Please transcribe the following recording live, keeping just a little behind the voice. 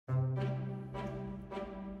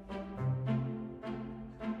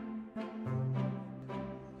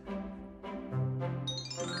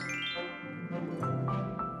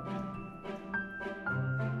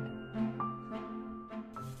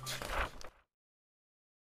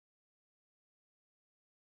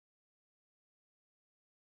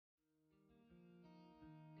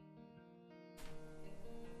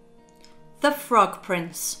The Frog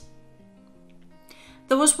Prince.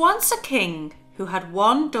 There was once a king who had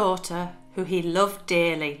one daughter who he loved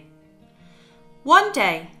dearly. One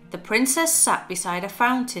day the princess sat beside a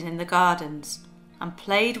fountain in the gardens and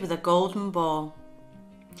played with a golden ball.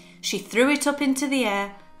 She threw it up into the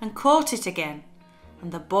air and caught it again,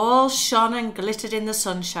 and the ball shone and glittered in the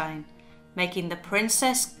sunshine, making the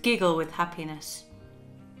princess giggle with happiness.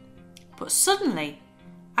 But suddenly,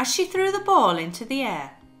 as she threw the ball into the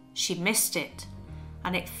air, she missed it,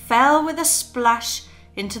 and it fell with a splash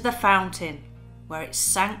into the fountain, where it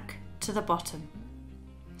sank to the bottom.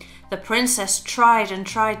 The princess tried and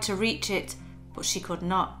tried to reach it, but she could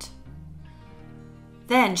not.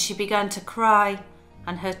 Then she began to cry,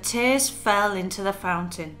 and her tears fell into the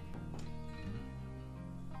fountain.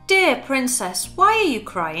 "Dear princess, why are you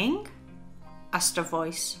crying?" asked a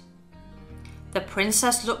voice. The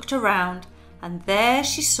princess looked around, and there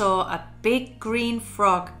she saw a big green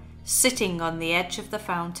frog sitting on the edge of the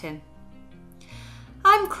fountain.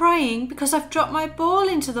 "I'm crying because I've dropped my ball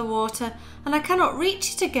into the water and I cannot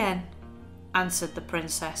reach it again," answered the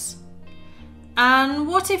princess. "And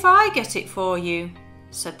what if I get it for you?"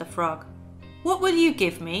 said the frog. "What will you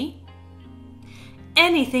give me?"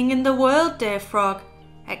 "Anything in the world, dear frog,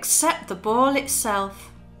 except the ball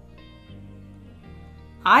itself."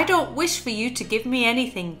 "I don't wish for you to give me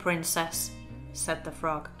anything, princess," said the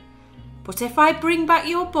frog. "But if I bring back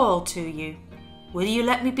your ball to you, will you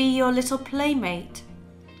let me be your little playmate?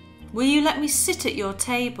 Will you let me sit at your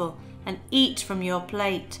table and eat from your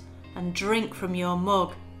plate and drink from your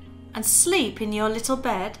mug and sleep in your little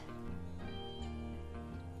bed?"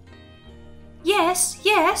 "Yes,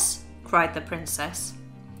 yes," cried the princess.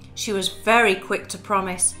 She was very quick to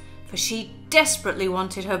promise, for she desperately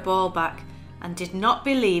wanted her ball back and did not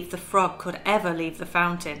believe the frog could ever leave the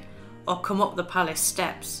fountain or come up the palace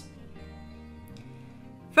steps.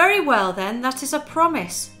 "Very well then, that is a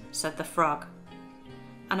promise," said the frog.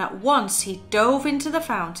 And at once he dove into the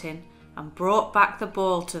fountain and brought back the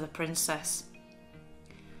ball to the princess.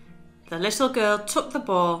 The little girl took the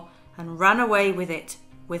ball and ran away with it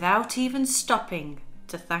without even stopping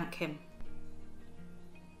to thank him.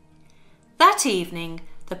 That evening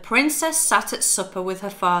the princess sat at supper with her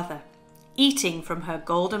father, eating from her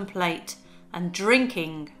golden plate and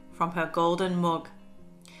drinking from her golden mug.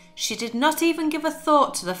 She did not even give a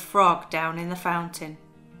thought to the frog down in the fountain.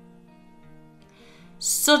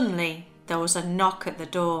 Suddenly there was a knock at the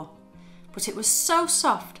door, but it was so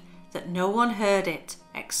soft that no one heard it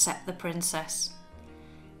except the princess.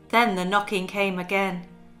 Then the knocking came again,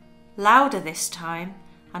 louder this time,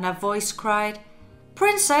 and a voice cried,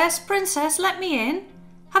 "Princess, princess, let me in.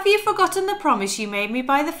 Have you forgotten the promise you made me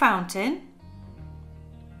by the fountain?"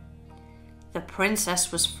 The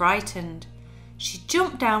princess was frightened. She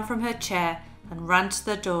jumped down from her chair and ran to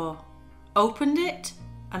the door, opened it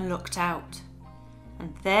and looked out.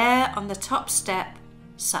 And there on the top step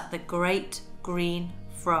sat the great green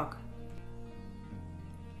frog.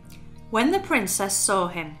 When the princess saw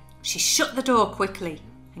him, she shut the door quickly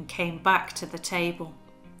and came back to the table.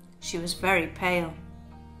 She was very pale.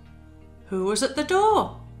 "Who was at the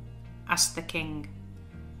door?" asked the king.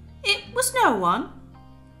 "It was no one,"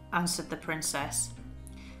 answered the princess.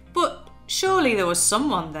 "But surely there was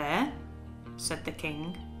someone there," said the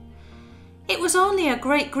king. "It was only a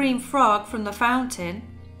great green frog from the fountain,"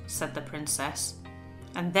 said the princess.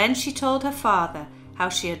 And then she told her father how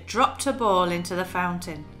she had dropped her ball into the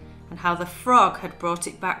fountain and how the frog had brought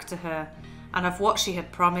it back to her and of what she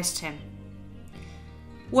had promised him.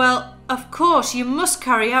 "Well, of course you must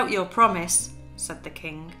carry out your promise," said the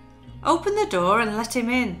king. "Open the door and let him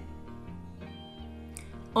in."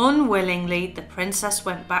 Unwillingly, the princess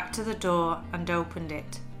went back to the door and opened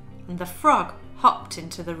it, and the frog hopped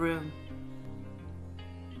into the room.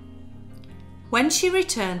 When she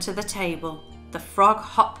returned to the table, the frog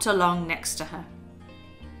hopped along next to her.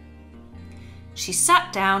 She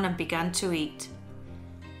sat down and began to eat.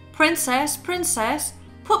 "Princess, princess,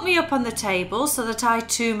 put me up on the table so that I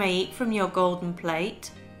too may eat from your golden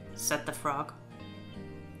plate," said the frog.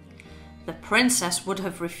 The princess would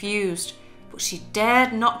have refused, but she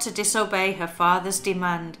dared not to disobey her father's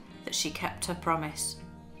demand that she kept her promise.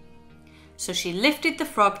 So she lifted the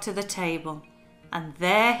frog to the table, and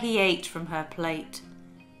there he ate from her plate,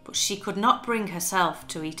 but she could not bring herself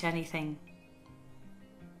to eat anything.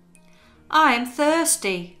 "I am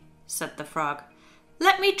thirsty," said the frog.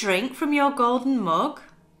 "Let me drink from your golden mug."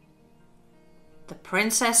 The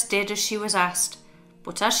princess did as she was asked,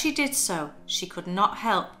 but as she did so, she could not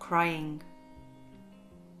help crying.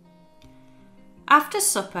 After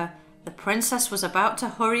supper, the princess was about to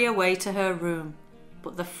hurry away to her room,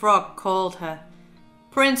 but the frog called her.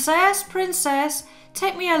 "Princess, princess,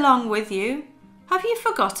 take me along with you. Have you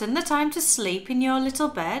forgotten that I'm to sleep in your little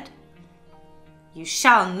bed?" "You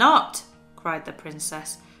shall not," cried the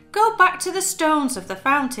princess. "Go back to the stones of the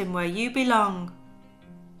fountain where you belong."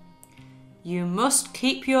 "You must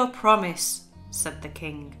keep your promise," said the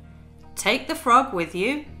king. "Take the frog with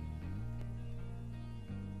you."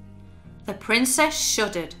 The princess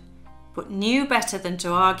shuddered, but knew better than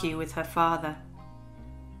to argue with her father.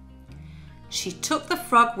 She took the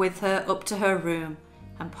frog with her up to her room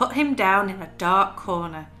and put him down in a dark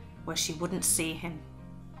corner where she wouldn't see him.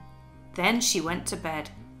 Then she went to bed,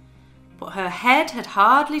 but her head had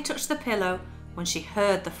hardly touched the pillow when she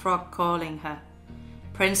heard the frog calling her.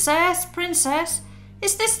 "Princess, princess,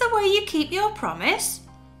 is this the way you keep your promise?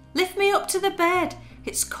 Lift me up to the bed.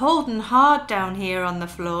 It's cold and hard down here on the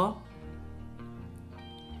floor."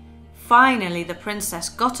 Finally, the princess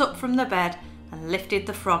got up from the bed and lifted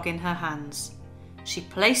the frog in her hands. She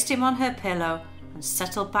placed him on her pillow and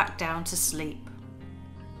settled back down to sleep.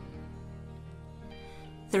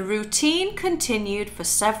 The routine continued for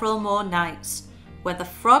several more nights, where the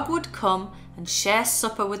frog would come and share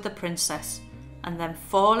supper with the princess and then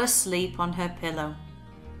fall asleep on her pillow.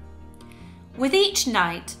 With each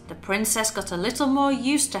night, the princess got a little more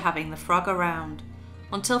used to having the frog around,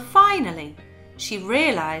 until finally she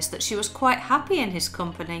realised that she was quite happy in his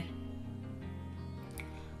company.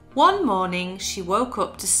 One morning she woke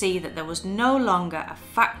up to see that there was no longer a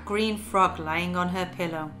fat green frog lying on her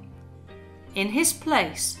pillow. In his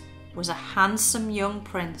place was a handsome young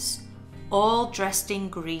prince, all dressed in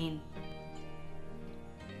green.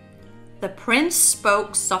 The prince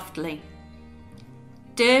spoke softly.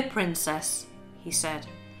 "Dear princess," he said,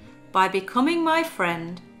 "by becoming my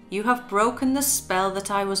friend, you have broken the spell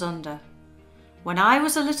that I was under. When I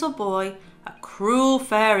was a little boy, a cruel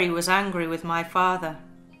fairy was angry with my father.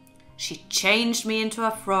 She changed me into a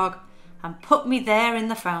frog and put me there in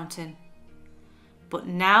the fountain. But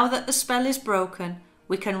now that the spell is broken,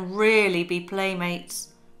 we can really be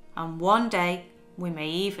playmates, and one day we may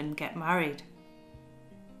even get married."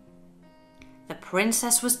 The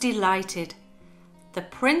princess was delighted. The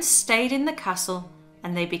prince stayed in the castle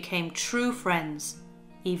and they became true friends,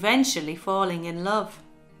 eventually falling in love.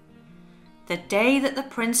 The day that the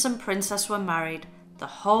prince and princess were married, the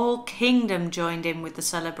whole kingdom joined in with the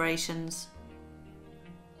celebrations.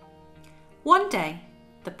 One day,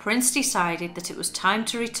 the prince decided that it was time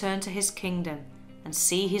to return to his kingdom and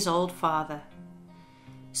see his old father.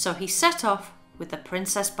 So he set off with the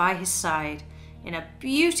princess by his side in a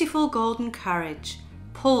beautiful golden carriage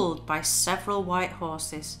pulled by several white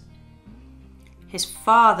horses. His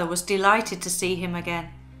father was delighted to see him again,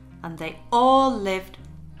 and they all lived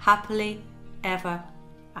happily ever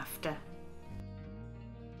after.